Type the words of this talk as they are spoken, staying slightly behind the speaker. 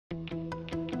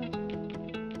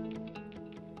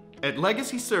At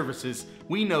Legacy Services,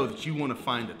 we know that you want to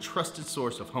find a trusted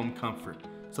source of home comfort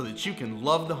so that you can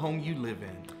love the home you live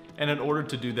in. And in order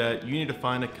to do that, you need to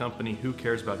find a company who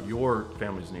cares about your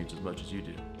family's needs as much as you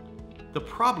do. The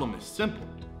problem is simple.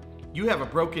 You have a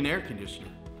broken air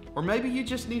conditioner, or maybe you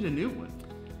just need a new one.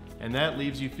 And that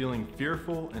leaves you feeling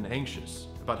fearful and anxious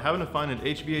about having to find an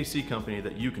HVAC company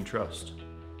that you can trust.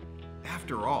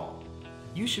 After all,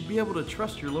 you should be able to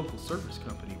trust your local service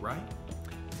company, right?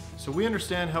 So we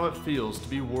understand how it feels to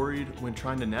be worried when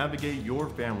trying to navigate your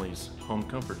family's home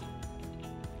comfort.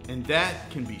 And that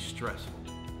can be stressful,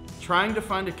 trying to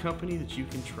find a company that you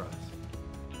can trust.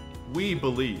 We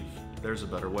believe there's a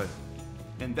better way.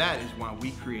 And that is why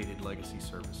we created Legacy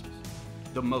Services,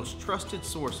 the most trusted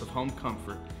source of home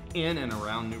comfort in and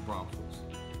around New Braunfels.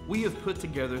 We have put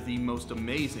together the most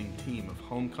amazing team of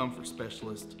home comfort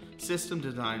specialists, system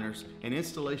designers, and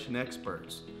installation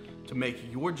experts to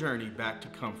make your journey back to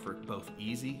comfort both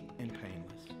easy and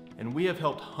painless. And we have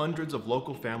helped hundreds of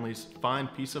local families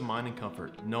find peace of mind and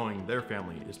comfort knowing their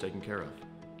family is taken care of.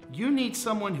 You need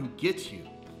someone who gets you,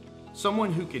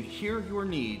 someone who can hear your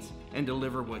needs and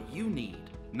deliver what you need,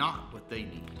 not what they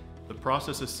need. The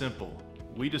process is simple.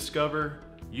 We discover,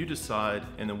 you decide,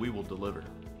 and then we will deliver.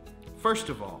 First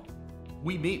of all,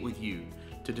 we meet with you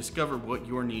to discover what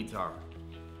your needs are.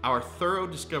 Our thorough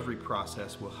discovery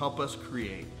process will help us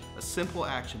create a simple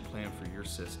action plan for your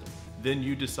system. Then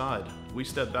you decide. We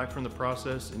step back from the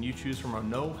process and you choose from our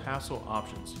no-hassle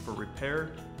options for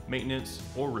repair, maintenance,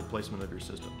 or replacement of your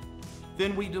system.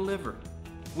 Then we deliver.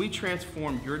 We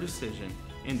transform your decision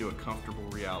into a comfortable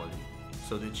reality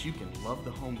so that you can love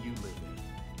the home you live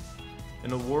in.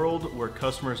 In a world where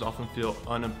customers often feel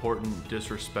unimportant,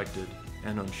 disrespected,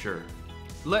 and unsure,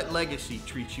 let Legacy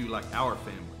treat you like our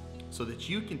family so that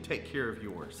you can take care of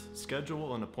yours.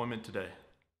 Schedule an appointment today.